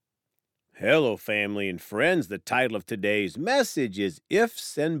Hello, family and friends. The title of today's message is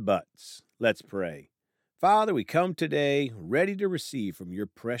Ifs and Buts. Let's pray. Father, we come today ready to receive from your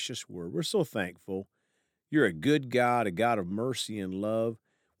precious word. We're so thankful. You're a good God, a God of mercy and love.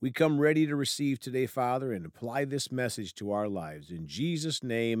 We come ready to receive today, Father, and apply this message to our lives. In Jesus'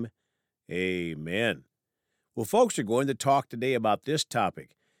 name, amen. Well, folks, are going to talk today about this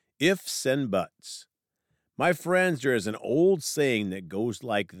topic, ifs and buts. My friends, there is an old saying that goes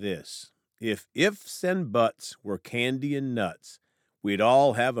like this. If ifs and buts were candy and nuts, we'd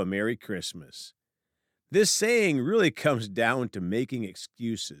all have a Merry Christmas. This saying really comes down to making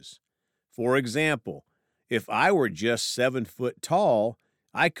excuses. For example, if I were just 7 foot tall,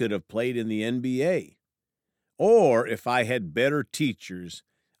 I could have played in the NBA. Or if I had better teachers,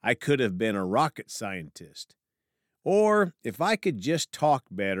 I could have been a rocket scientist. Or if I could just talk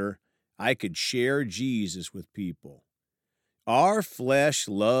better, I could share Jesus with people. Our flesh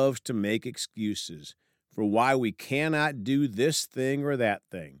loves to make excuses for why we cannot do this thing or that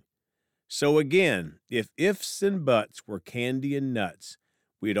thing. So again, if ifs and buts were candy and nuts,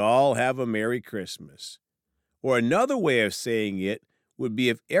 we'd all have a Merry Christmas. Or another way of saying it would be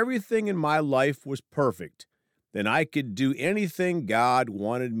if everything in my life was perfect, then I could do anything God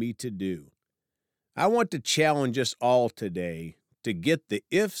wanted me to do. I want to challenge us all today to get the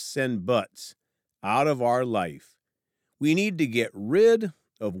ifs and buts out of our life. We need to get rid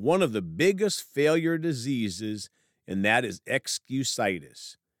of one of the biggest failure diseases, and that is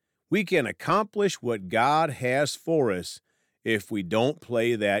excusitis. We can accomplish what God has for us if we don't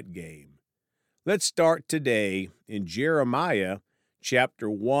play that game. Let's start today in Jeremiah chapter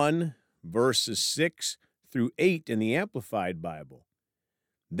 1, verses 6 through 8 in the Amplified Bible.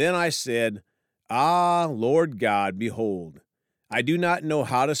 Then I said, Ah, Lord God, behold, I do not know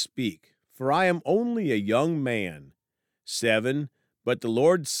how to speak, for I am only a young man. 7. But the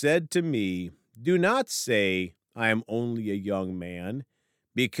Lord said to me, Do not say, I am only a young man,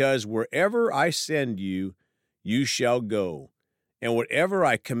 because wherever I send you, you shall go, and whatever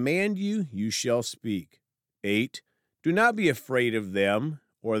I command you, you shall speak. 8. Do not be afraid of them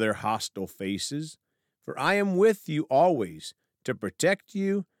or their hostile faces, for I am with you always to protect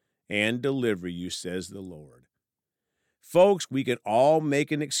you and deliver you, says the Lord. Folks, we can all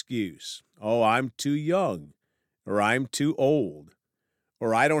make an excuse. Oh, I'm too young, or I'm too old,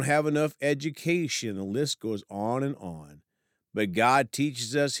 or I don't have enough education. The list goes on and on. But God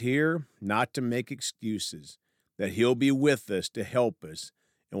teaches us here not to make excuses, that He'll be with us to help us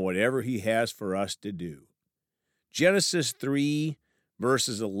in whatever He has for us to do. Genesis 3,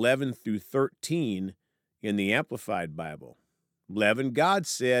 verses 11 through 13 in the Amplified Bible. 11, God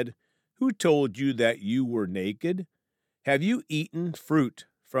said, Who told you that you were naked? Have you eaten fruit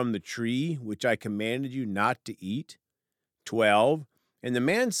from the tree which I commanded you not to eat? 12, and the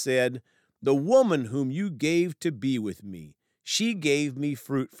man said, The woman whom you gave to be with me, she gave me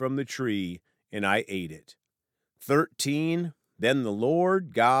fruit from the tree, and I ate it. 13, then the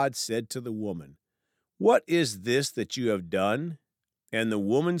Lord God said to the woman, What is this that you have done? And the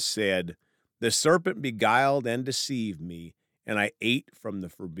woman said, The serpent beguiled and deceived me, and I ate from the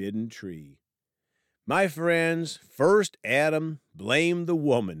forbidden tree. My friends, first Adam blamed the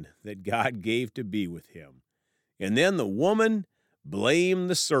woman that God gave to be with him, and then the woman blamed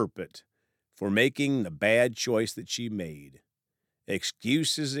the serpent for making the bad choice that she made.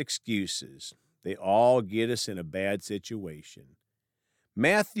 Excuses, excuses. They all get us in a bad situation.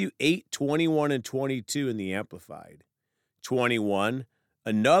 Matthew 8:21 and 22 in the Amplified. 21,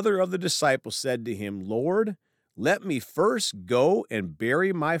 another of the disciples said to him, Lord, let me first go and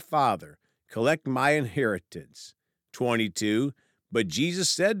bury my father, collect my inheritance. 22, but Jesus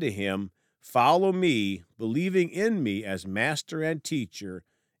said to him, Follow me, believing in me as master and teacher,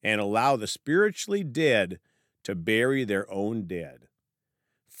 and allow the spiritually dead to bury their own dead.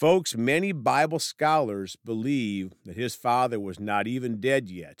 Folks, many Bible scholars believe that his father was not even dead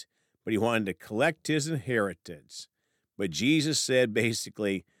yet, but he wanted to collect his inheritance. But Jesus said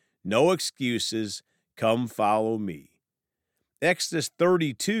basically, no excuses, come follow me. Exodus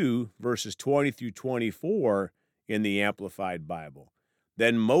 32, verses 20 through 24 in the Amplified Bible.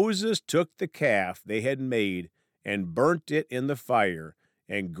 Then Moses took the calf they had made and burnt it in the fire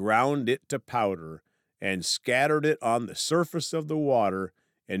and ground it to powder and scattered it on the surface of the water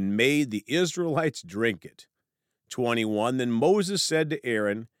and made the Israelites drink it. 21, then Moses said to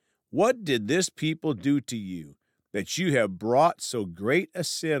Aaron, What did this people do to you, that you have brought so great a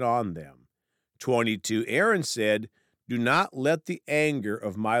sin on them? 22, Aaron said, Do not let the anger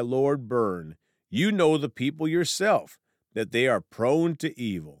of my Lord burn. You know the people yourself, that they are prone to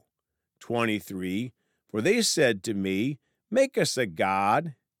evil. 23, for they said to me, Make us a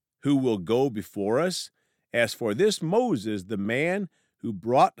god who will go before us? As for this Moses, the man who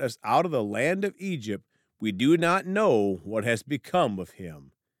brought us out of the land of Egypt, we do not know what has become of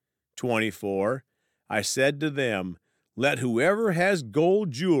him. 24. I said to them, let whoever has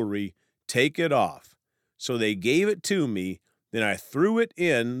gold jewelry take it off. So they gave it to me. Then I threw it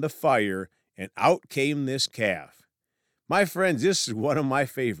in the fire, and out came this calf. My friends, this is one of my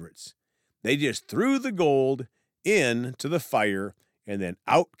favorites. They just threw the gold into the fire, and then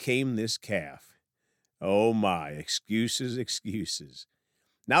out came this calf. Oh my, excuses, excuses.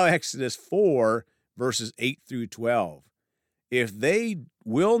 Now Exodus 4, verses 8 through 12. If they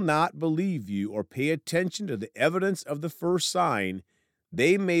will not believe you or pay attention to the evidence of the first sign,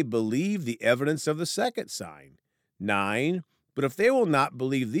 they may believe the evidence of the second sign. 9. But if they will not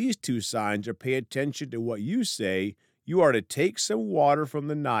believe these two signs or pay attention to what you say, you are to take some water from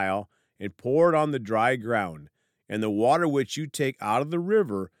the Nile and pour it on the dry ground, and the water which you take out of the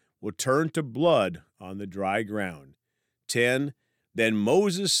river will turn to blood on the dry ground. 10. Then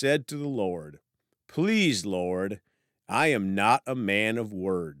Moses said to the Lord, please, Lord, I am not a man of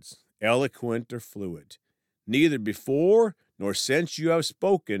words, eloquent or fluent, neither before nor since you have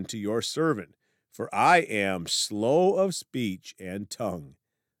spoken to your servant, for I am slow of speech and tongue.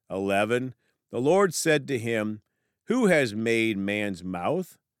 11. The Lord said to him, who has made man's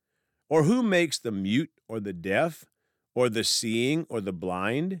mouth? Or who makes the mute or the deaf, or the seeing or the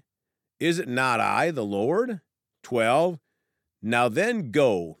blind? Is it not I, the Lord? 12. Now then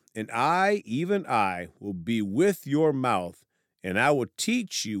go, and I, even I, will be with your mouth, and I will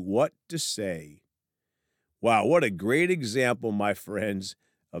teach you what to say. Wow, what a great example, my friends,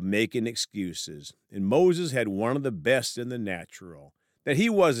 of making excuses. And Moses had one of the best in the natural, that he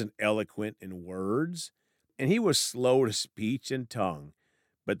wasn't eloquent in words, and he was slow to speech and tongue.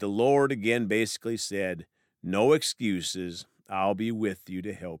 But the Lord again basically said, no excuses, I'll be with you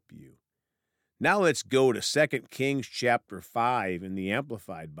to help you. Now let's go to 2 Kings chapter 5 in the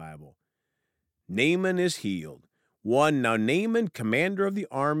Amplified Bible. Naaman is healed. 1. Now Naaman, commander of the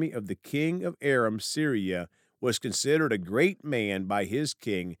army of the king of Aram, Syria, was considered a great man by his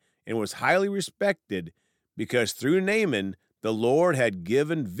king and was highly respected because through Naaman the Lord had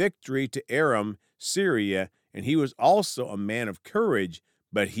given victory to Aram, Syria, and he was also a man of courage,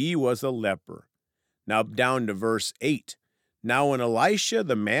 but he was a leper. Now down to verse 8. Now when Elisha,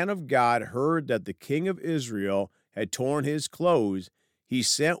 the man of God, heard that the king of Israel had torn his clothes, he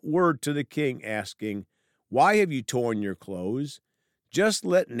sent word to the king asking, why have you torn your clothes? Just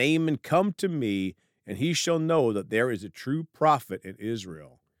let Naaman come to me, and he shall know that there is a true prophet in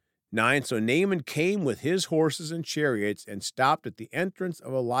Israel. 9. So Naaman came with his horses and chariots and stopped at the entrance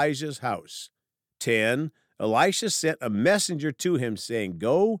of Elijah's house. 10. Elisha sent a messenger to him, saying,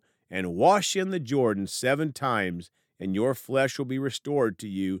 go and wash in the Jordan 7 times, and your flesh will be restored to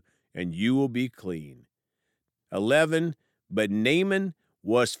you, and you will be clean. 11. But Naaman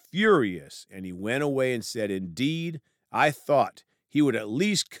was furious, and he went away and said, indeed, I thought he would at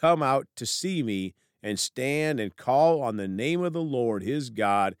least come out to see me and stand and call on the name of the Lord his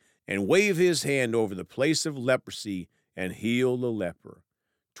God and wave his hand over the place of leprosy and heal the leper.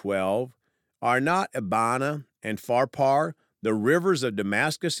 12. Are not Abana and Pharpar, the rivers of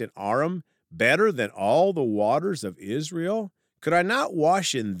Damascus and Aram, better than all the waters of Israel? Could I not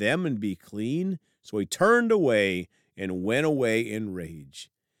wash in them and be clean? So he turned away and went away in rage.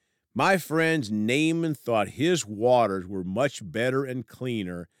 My friends, Naaman thought his waters were much better and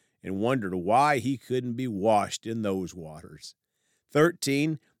cleaner and wondered why he couldn't be washed in those waters.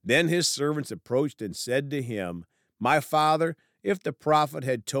 13. Then his servants approached and said to him, my father, if the prophet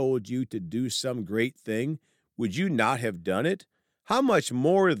had told you to do some great thing, would you not have done it? How much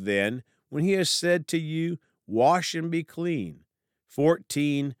more then when he has said to you, wash and be clean?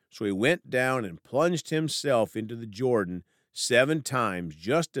 14. So he went down and plunged himself into the Jordan 7 times,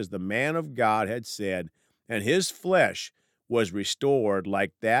 just as the man of God had said, and his flesh was restored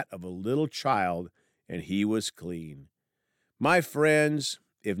like that of a little child, and he was clean. My friends,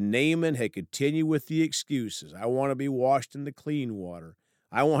 if Naaman had continued with the excuses, I want to be washed in the clean water,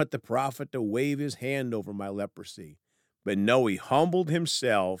 I want the prophet to wave his hand over my leprosy. But no, he humbled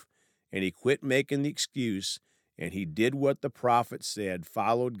himself, and he quit making the excuse, and he did what the prophet said,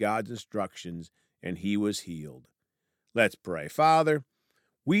 followed God's instructions, and he was healed. Let's pray. Father,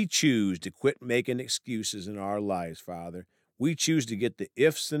 we choose to quit making excuses in our lives, Father. We choose to get the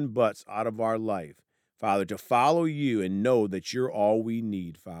ifs and buts out of our life, Father, to follow you and know that you're all we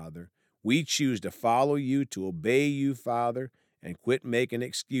need, Father. We choose to follow you, to obey you, Father, and quit making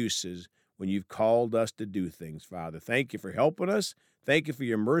excuses when you've called us to do things, Father. Thank you for helping us. Thank you for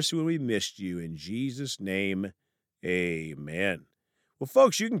your mercy when we missed you. In Jesus' name, amen. Well,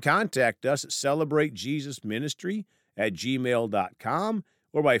 folks, you can contact us at celebratejesusministry@gmail.com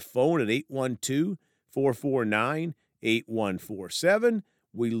or by phone at 812-449-8147.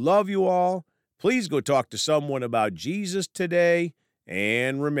 We love you all. Please go talk to someone about Jesus today.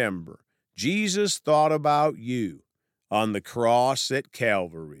 And remember, Jesus thought about you on the cross at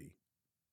Calvary.